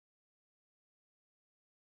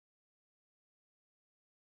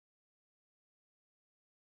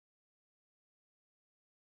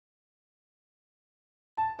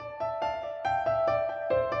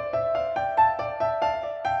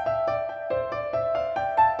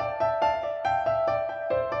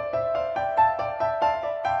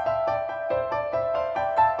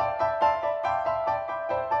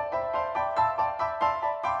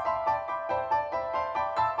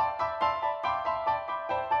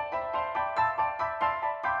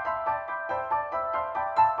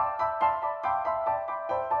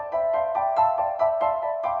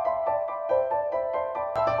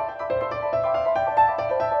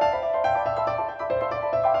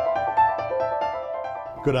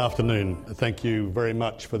Good afternoon. Thank you very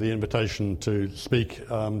much for the invitation to speak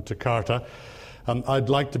to CARTA. I'd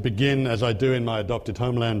like to begin, as I do in my adopted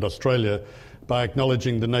homeland, Australia, by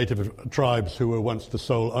acknowledging the native tribes who were once the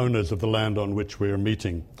sole owners of the land on which we are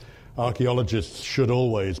meeting. Archaeologists should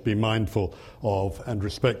always be mindful of and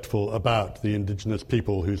respectful about the indigenous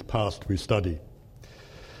people whose past we study.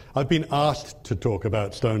 I've been asked to talk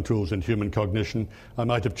about stone tools and human cognition. I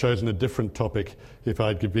might have chosen a different topic if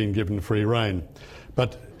I'd been given free rein.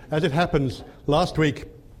 But as it happens, last week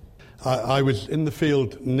I was in the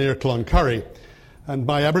field near Cloncurry, and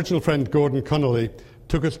my Aboriginal friend Gordon Connolly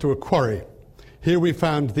took us to a quarry. Here we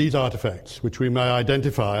found these artefacts, which we may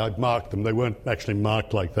identify. I'd marked them. They weren't actually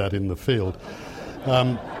marked like that in the field.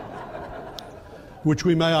 Which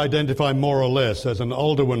we may identify more or less as an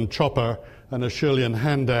Alderwan chopper, an Acheulean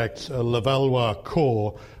hand axe, a Levallois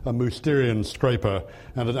core, a Mousterian scraper,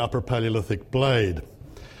 and an Upper Paleolithic blade.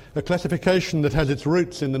 A classification that has its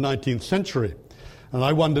roots in the 19th century, and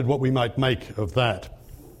I wondered what we might make of that.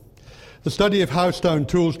 The study of how stone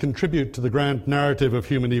tools contribute to the grand narrative of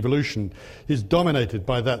human evolution is dominated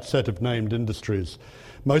by that set of named industries,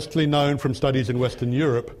 mostly known from studies in Western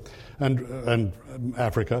Europe and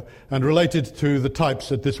Africa, and related to the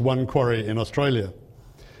types at this one quarry in Australia.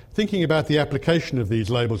 Thinking about the application of these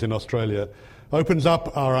labels in Australia opens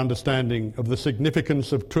up our understanding of the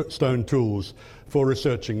significance of stone tools for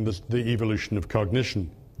researching the evolution of cognition.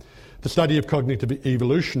 The study of cognitive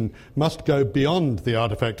evolution must go beyond the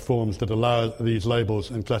artifact forms that allow these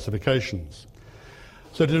labels and classifications.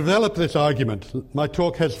 So to develop this argument, my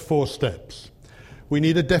talk has 4 steps. We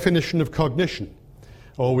need a definition of cognition,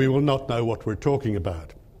 or we will not know what we're talking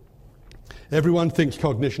about. Everyone thinks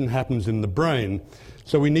cognition happens in the brain,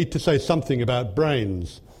 so we need to say something about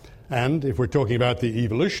brains. And if we're talking about the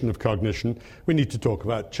evolution of cognition, we need to talk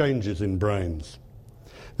about changes in brains.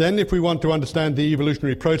 Then, if we want to understand the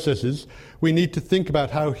evolutionary processes, we need to think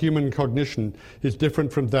about how human cognition is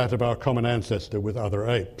different from that of our common ancestor with other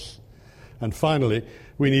apes. And finally,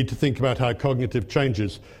 we need to think about how cognitive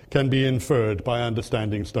changes can be inferred by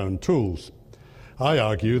understanding stone tools. I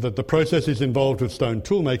argue that the processes involved with stone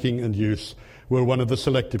tool making and use were one of the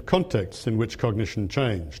selective contexts in which cognition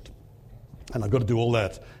changed. And I've got to do all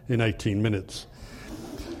that in 18 minutes.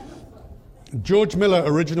 George Miller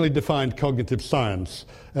originally defined cognitive science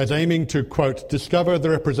as aiming to, quote, discover the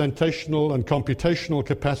representational and computational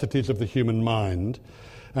capacities of the human mind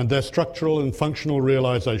and their structural and functional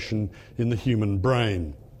realization in the human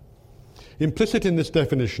brain. Implicit in this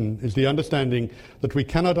definition is the understanding that we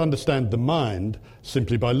cannot understand the mind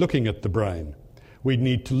simply by looking at the brain. We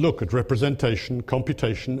need to look at representation,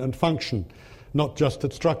 computation, and function, not just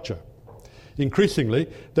at structure. Increasingly,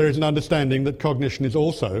 there is an understanding that cognition is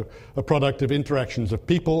also a product of interactions of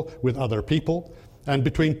people with other people and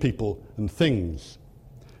between people and things.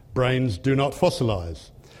 Brains do not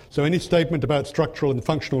fossilize, so any statement about structural and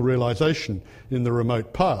functional realization in the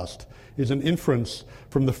remote past is an inference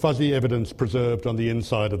from the fuzzy evidence preserved on the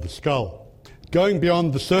inside of the skull. Going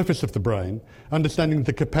beyond the surface of the brain, understanding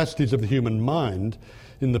the capacities of the human mind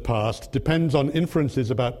in the past depends on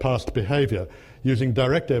inferences about past behaviour using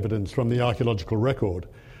direct evidence from the archaeological record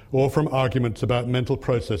or from arguments about mental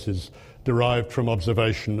processes derived from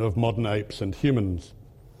observation of modern apes and humans.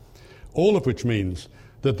 All of which means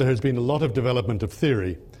that there has been a lot of development of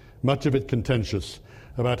theory, much of it contentious,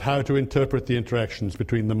 about how to interpret the interactions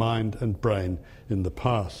between the mind and brain in the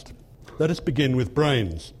past. Let us begin with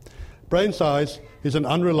brains. Brain size is an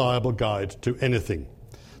unreliable guide to anything.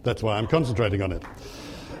 That's why I'm concentrating on it.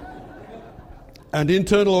 And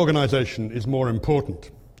internal organisation is more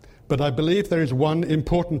important. But I believe there is one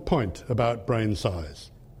important point about brain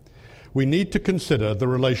size. We need to consider the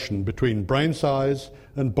relation between brain size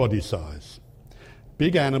and body size.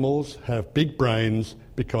 Big animals have big brains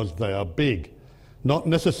because they are big, not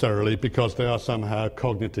necessarily because they are somehow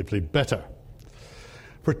cognitively better.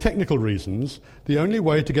 For technical reasons, the only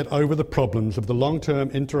way to get over the problems of the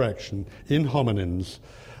long-term interaction in hominins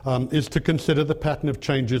is to consider the pattern of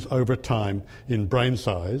changes over time in brain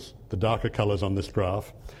size, the darker colours on this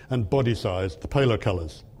graph, and body size, the paler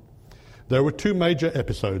colours. There were 2 major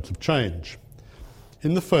episodes of change.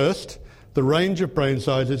 In the first, the range of brain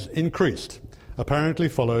sizes increased, apparently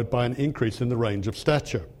followed by an increase in the range of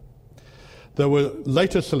stature. There were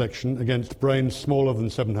later selection against brains smaller than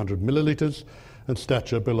 700 millilitres and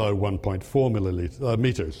stature below 1.4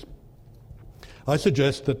 metres. I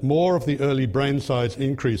suggest that more of the early brain size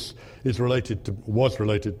increase was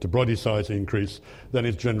related to body size increase than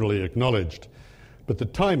is generally acknowledged, but the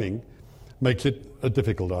timing makes it a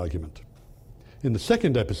difficult argument. In the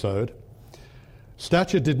second episode,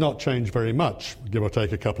 stature did not change very much, give or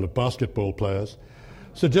take a couple of basketball players,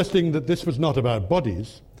 suggesting that this was not about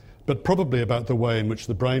bodies, but probably about the way in which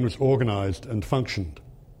the brain was organised and functioned.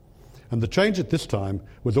 And the change at this time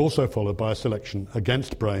was also followed by a selection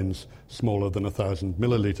against brains smaller than 1,000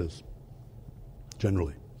 millilitres,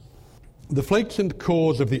 generally. The flakes and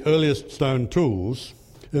cores of the earliest stone tools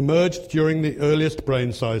emerged during the earliest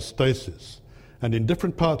brain-size stasis, and in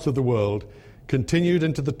different parts of the world continued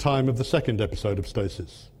into the time of the second episode of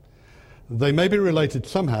stasis. They may be related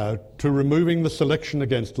somehow to removing the selection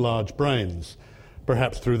against large brains,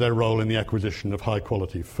 perhaps through their role in the acquisition of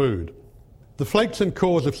high-quality food. The flakes and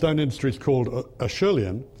cores of stone industries called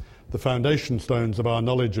Acheulean, the foundation stones of our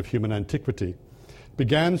knowledge of human antiquity,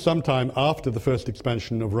 began sometime after the first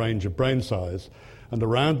expansion of range of brain size and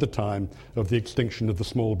around the time of the extinction of the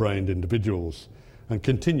small-brained individuals, and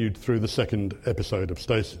continued through the second episode of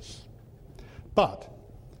stasis. But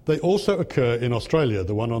they also occur in Australia.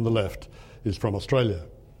 The one on the left is from Australia.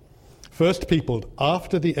 First peopled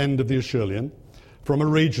after the end of the Acheulean from a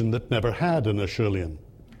region that never had an Acheulean.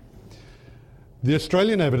 The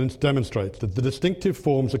Australian evidence demonstrates that the distinctive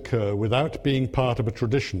forms occur without being part of a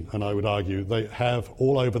tradition, and I would argue they have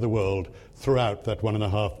all over the world throughout that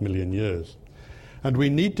 1.5 million years. And we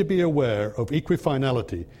need to be aware of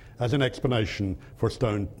equifinality as an explanation for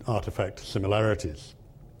stone artefact similarities.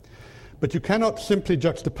 But you cannot simply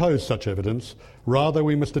juxtapose such evidence. Rather,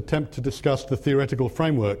 we must attempt to discuss the theoretical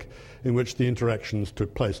framework in which the interactions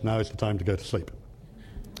took place. Now is the time to go to sleep.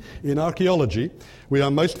 In archaeology, we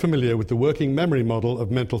are most familiar with the working memory model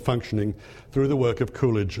of mental functioning through the work of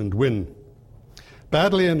Coolidge and Wynne.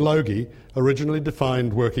 Baddeley and Logie originally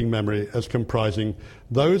defined working memory as comprising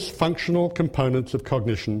those functional components of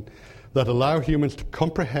cognition that allow humans to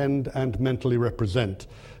comprehend and mentally represent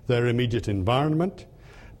their immediate environment,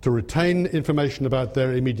 to retain information about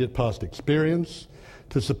their immediate past experience,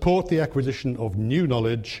 to support the acquisition of new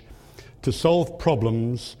knowledge, to solve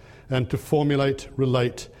problems, and to formulate,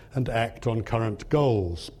 relate, and act on current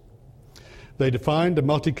goals. They defined a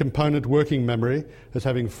multi-component working memory as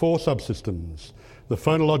having 4 subsystems: the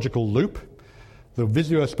phonological loop, the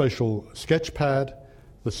visuospatial sketchpad,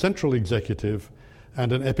 the central executive,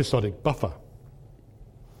 and an episodic buffer.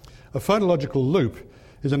 A phonological loop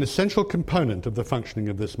is an essential component of the functioning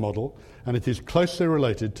of this model, and it is closely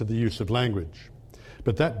related to the use of language.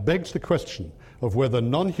 But that begs the question of whether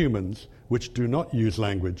non-humans, which do not use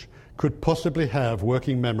language, could possibly have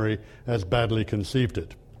working memory as Baddeley conceived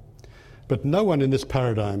it. But no one in this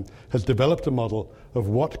paradigm has developed a model of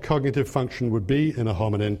what cognitive function would be in a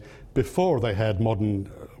hominin before they had modern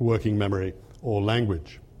working memory or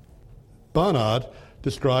language. Barnard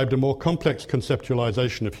described a more complex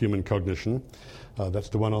conceptualization of human cognition, that's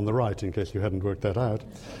the one on the right in case you hadn't worked that out,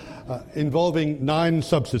 involving 9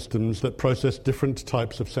 subsystems that process different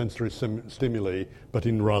types of sensory stimuli, but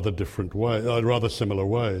in rather similar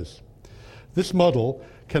ways. This model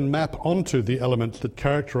can map onto the elements that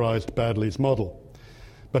characterized Baddeley's model,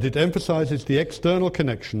 but it emphasizes the external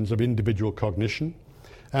connections of individual cognition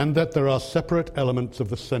and that there are separate elements of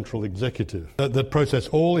the central executive that process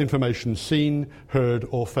all information seen, heard,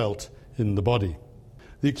 or felt in the body.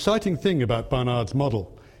 The exciting thing about Barnard's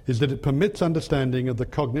model is that it permits understanding of the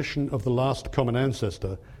cognition of the last common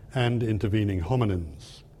ancestor and intervening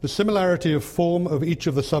hominins. The similarity of form of each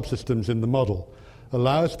of the subsystems in the model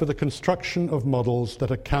allows for the construction of models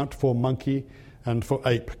that account for monkey and for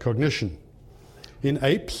ape cognition. In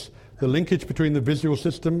apes, the linkage between the visual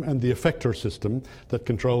system and the effector system that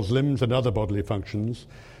controls limbs and other bodily functions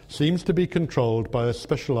seems to be controlled by a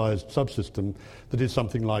specialized subsystem that is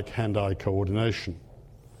something like hand-eye coordination.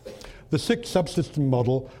 The 6 subsystem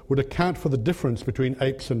model would account for the difference between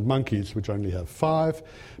apes and monkeys, which only have 5,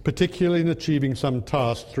 particularly in achieving some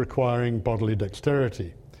tasks requiring bodily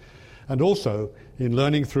dexterity, and also in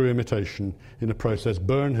learning through imitation in a process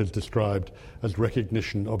Byrne has described as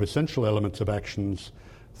recognition of essential elements of actions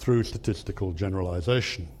through statistical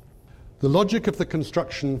generalization. The logic of the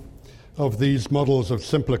construction of these models of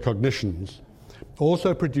simpler cognitions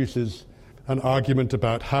also produces an argument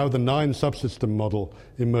about how the 9 subsystem model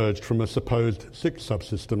emerged from a supposed 6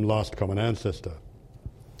 subsystem last common ancestor.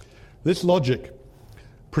 This logic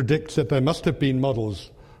predicts that there must have been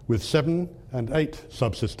models with 7 and 8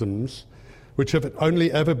 subsystems which have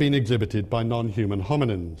only ever been exhibited by non-human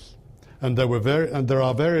hominins. And there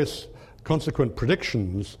are various consequent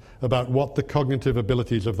predictions about what the cognitive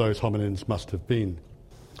abilities of those hominins must have been.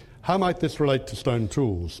 How might this relate to stone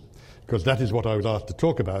tools? Because that is what I was asked to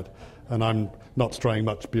talk about, and I'm not straying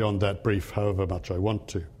much beyond that brief, however much I want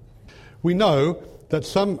to. We know that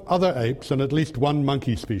some other apes and at least one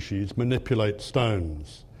monkey species manipulate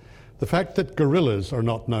stones. The fact that gorillas are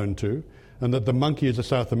not known to, and that the monkey is a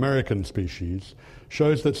South American species,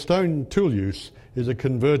 shows that stone tool use is a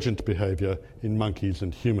convergent behaviour in monkeys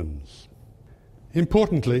and humans.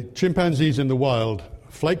 Importantly, chimpanzees in the wild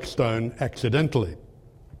flake stone accidentally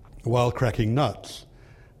while cracking nuts,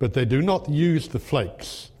 but they do not use the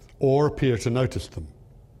flakes or appear to notice them.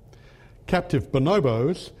 Captive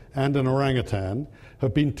bonobos and an orangutan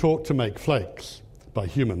have been taught to make flakes by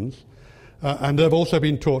humans, and have also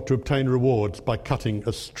been taught to obtain rewards by cutting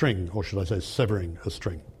a string, or should I say severing a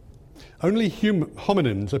string. Only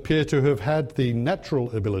hominins appear to have had the natural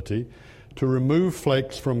ability to remove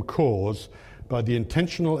flakes from cores by the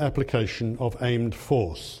intentional application of aimed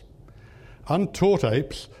force. Untaught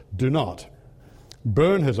apes do not.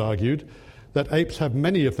 Byrne has argued that apes have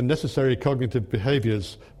many of the necessary cognitive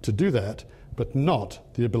behaviours to do that, but not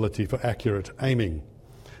the ability for accurate aiming.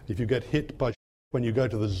 If you get hit by when you go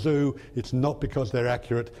to the zoo, it's not because they're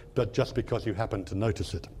accurate, but just because you happen to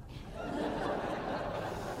notice it.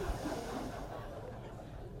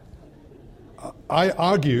 I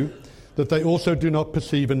argue that they also do not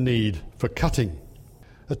perceive a need for cutting.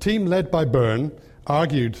 A team led by Byrne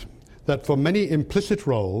argued that for many implicit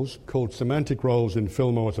roles, called semantic roles in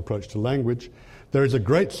Fillmore's approach to language, there is a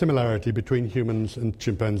great similarity between humans and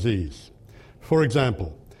chimpanzees. For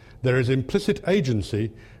example, there is implicit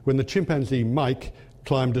agency when the chimpanzee Mike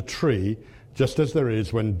climbed a tree, just as there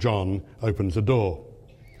is when John opens a door.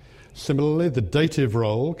 Similarly, the dative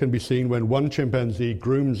role can be seen when one chimpanzee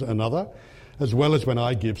grooms another, as well as when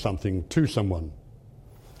I give something to someone.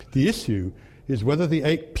 The issue is whether the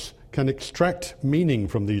apes can extract meaning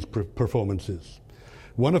from these performances.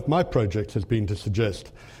 One of my projects has been to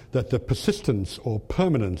suggest that the persistence or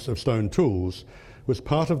permanence of stone tools was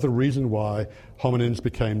part of the reason why hominins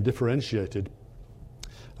became differentiated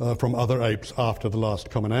from other apes after the last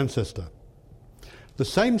common ancestor. The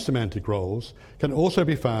same semantic roles can also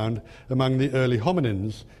be found among the early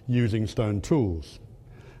hominins using stone tools.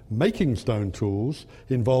 Making stone tools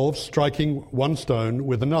involves striking one stone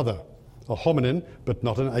with another, a hominin but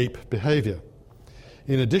not an ape behaviour.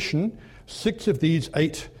 In addition, 6 of these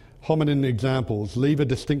 8 hominin examples leave a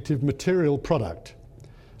distinctive material product,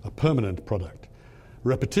 a permanent product.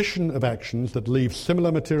 Repetition of actions that leave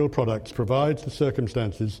similar material products provides the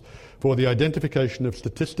circumstances for the identification of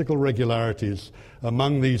statistical regularities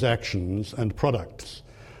among these actions and products,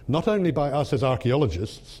 not only by us as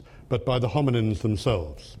archaeologists, but by the hominins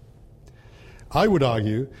themselves. I would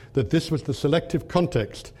argue that this was the selective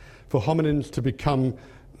context for hominins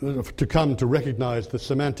to come to recognise the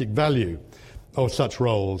semantic value of such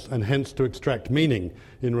roles and hence to extract meaning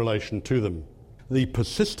in relation to them. The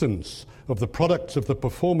persistence of the products of the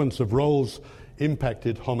performance of roles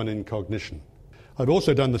impacted hominin cognition. I've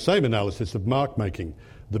also done the same analysis of mark making,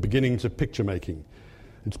 the beginnings of picture making.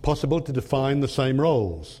 It's possible to define the same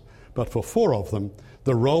roles, but for 4 of them,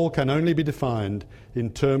 the role can only be defined in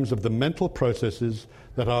terms of the mental processes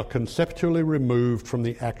that are conceptually removed from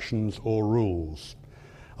the actions or rules.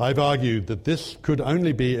 I've argued that this could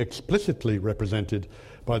only be explicitly represented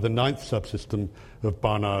by the 9th subsystem of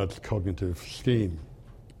Barnard's cognitive scheme.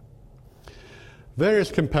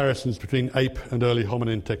 Various comparisons between ape and early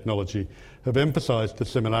hominin technology have emphasised the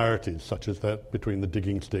similarities, such as that between the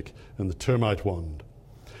digging stick and the termite wand.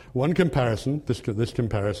 One comparison, this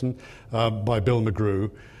comparison by Bill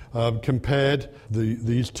McGrew, compared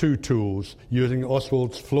these 2 tools using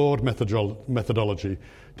Oswald's flawed methodology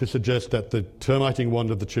to suggest that the termiting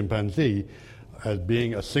wand of the chimpanzee, as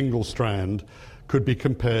being a single strand, could be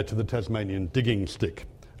compared to the Tasmanian digging stick,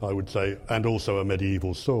 I would say, and also a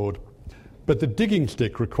medieval sword. But the digging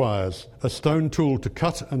stick requires a stone tool to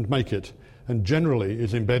cut and make it, and generally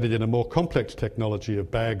is embedded in a more complex technology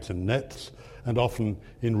of bags and nets, and often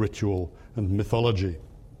in ritual and mythology.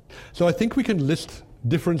 So I think we can list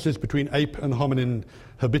differences between ape and hominin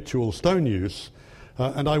habitual stone use,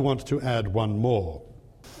 and I want to add one more.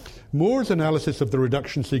 Moore's analysis of the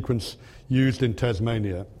reduction sequence used in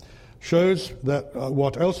Tasmania shows that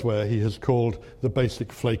what elsewhere he has called the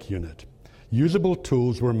basic flake unit. Usable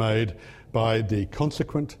tools were made by the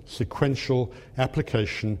consequent sequential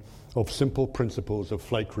application of simple principles of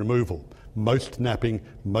flake removal. Most napping,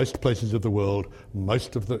 most places of the world,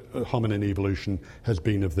 most of the hominin evolution has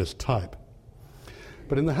been of this type.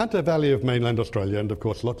 But in the Hunter Valley of mainland Australia, and of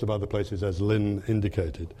course lots of other places as Lynn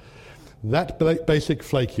indicated, that basic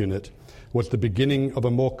flake unit was the beginning of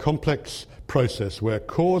a more complex process where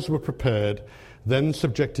cores were prepared, then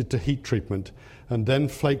subjected to heat treatment, and then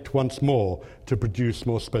flaked once more to produce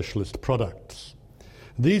more specialist products.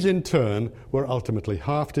 These in turn were ultimately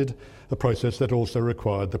hafted, a process that also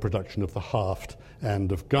required the production of the haft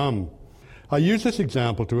and of gum. I use this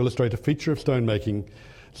example to illustrate a feature of stonemaking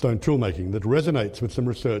stone tool making that resonates with some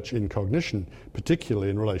research in cognition, particularly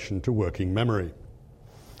in relation to working memory.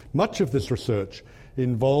 Much of this research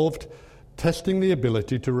involved testing the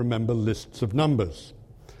ability to remember lists of numbers,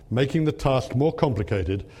 making the task more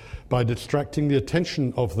complicated by distracting the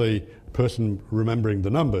attention of the person remembering the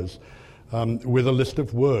numbers with a list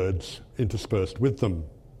of words interspersed with them.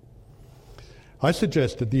 I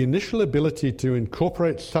suggest that the initial ability to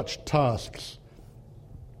incorporate such distractor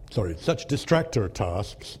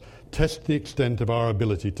tasks, test the extent of our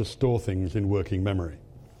ability to store things in working memory.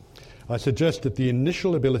 I suggest that the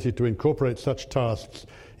initial ability to incorporate such tasks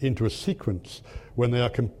into a sequence when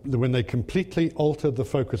they completely alter the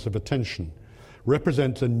focus of attention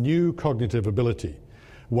represents a new cognitive ability,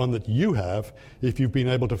 one that you have if you've been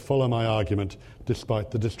able to follow my argument despite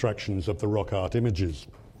the distractions of the rock art images.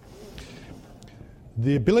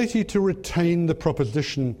 The ability to retain the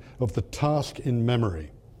proposition of the task in memory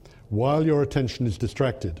while your attention is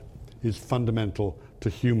distracted is fundamental to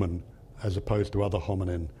human as opposed to other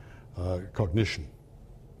hominin cognition.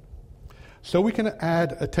 So we can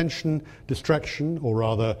add attention distraction, or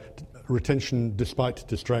rather retention despite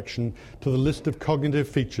distraction, to the list of cognitive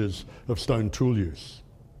features of stone tool use.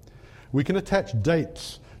 We can attach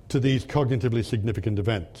dates to these cognitively significant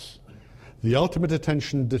events. The ultimate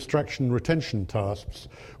attention distraction retention tasks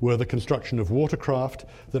were the construction of watercraft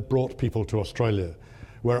that brought people to Australia,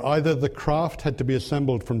 where either the craft had to be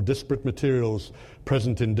assembled from disparate materials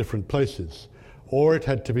present in different places, or it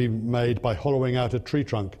had to be made by hollowing out a tree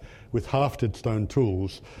trunk with hafted stone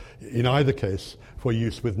tools, in either case for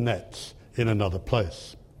use with nets in another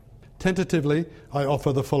place. Tentatively, I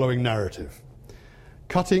offer the following narrative.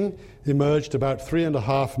 Cutting emerged about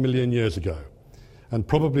 3.5 million years ago, and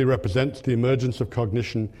probably represents the emergence of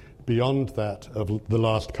cognition beyond that of the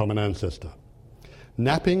last common ancestor.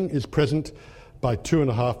 Napping is present by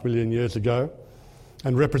 2.5 million years ago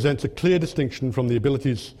and represents a clear distinction from the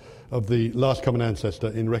abilities of the last common ancestor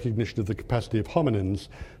in recognition of the capacity of hominins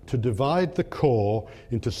to divide the core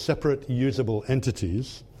into separate usable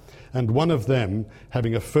entities, and one of them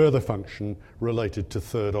having a further function related to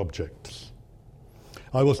third objects.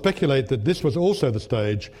 I will speculate that this was also the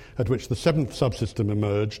stage at which the seventh subsystem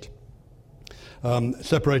emerged,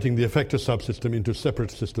 separating the effector subsystem into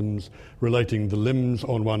separate systems relating the limbs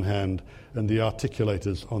on one hand and the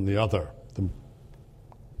articulators on the other,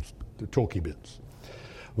 the talky bits.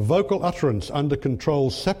 Vocal utterance under control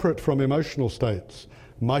separate from emotional states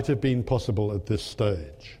might have been possible at this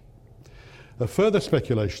stage. A further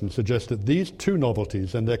speculation suggests that these two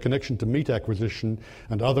novelties and their connection to meat acquisition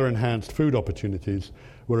and other enhanced food opportunities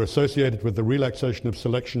were associated with the relaxation of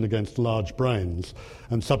selection against large brains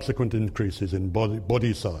and subsequent increases in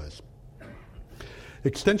body size.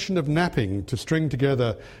 Extension of napping to string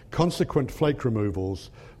together consequent flake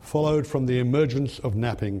removals followed from the emergence of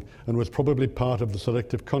napping and was probably part of the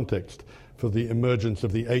selective context for the emergence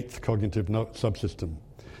of the eighth cognitive subsystem.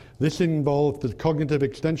 This involved the cognitive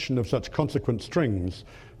extension of such consequent strings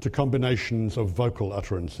to combinations of vocal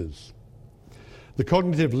utterances. The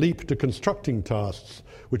cognitive leap to constructing tasks,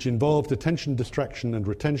 which involved attention distraction and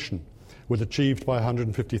retention, was achieved by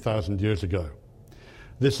 150,000 years ago.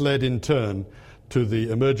 This led in turn to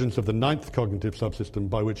the emergence of the ninth cognitive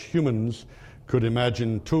subsystem, by which humans could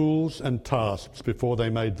imagine tools and tasks before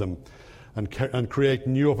they made them and create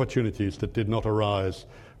new opportunities that did not arise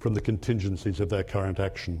from the contingencies of their current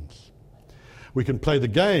actions. We can play the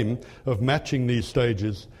game of matching these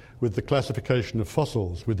stages with the classification of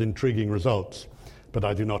fossils with intriguing results, but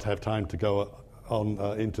I do not have time to go on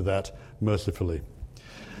into that mercifully.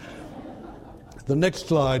 The next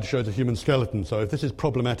slide shows a human skeleton, so if this is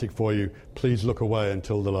problematic for you, please look away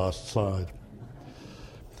until the last slide.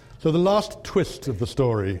 So the last twist of the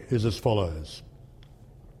story is as follows.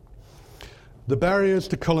 The barriers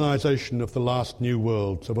to colonisation of the last new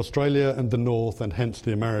worlds of Australia and the North, and hence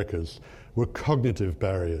the Americas, were cognitive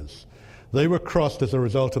barriers. They were crossed as a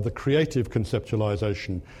result of the creative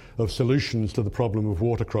conceptualisation of solutions to the problem of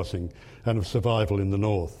water crossing and of survival in the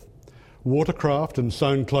North. Watercraft and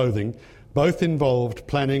sewn clothing both involved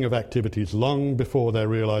planning of activities long before their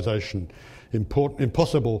realisation,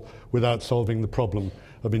 impossible without solving the problem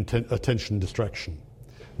of attention distraction.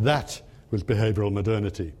 That was behavioural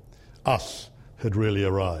modernity. Us had really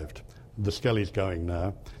arrived. The Skelly's going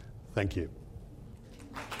now. Thank you.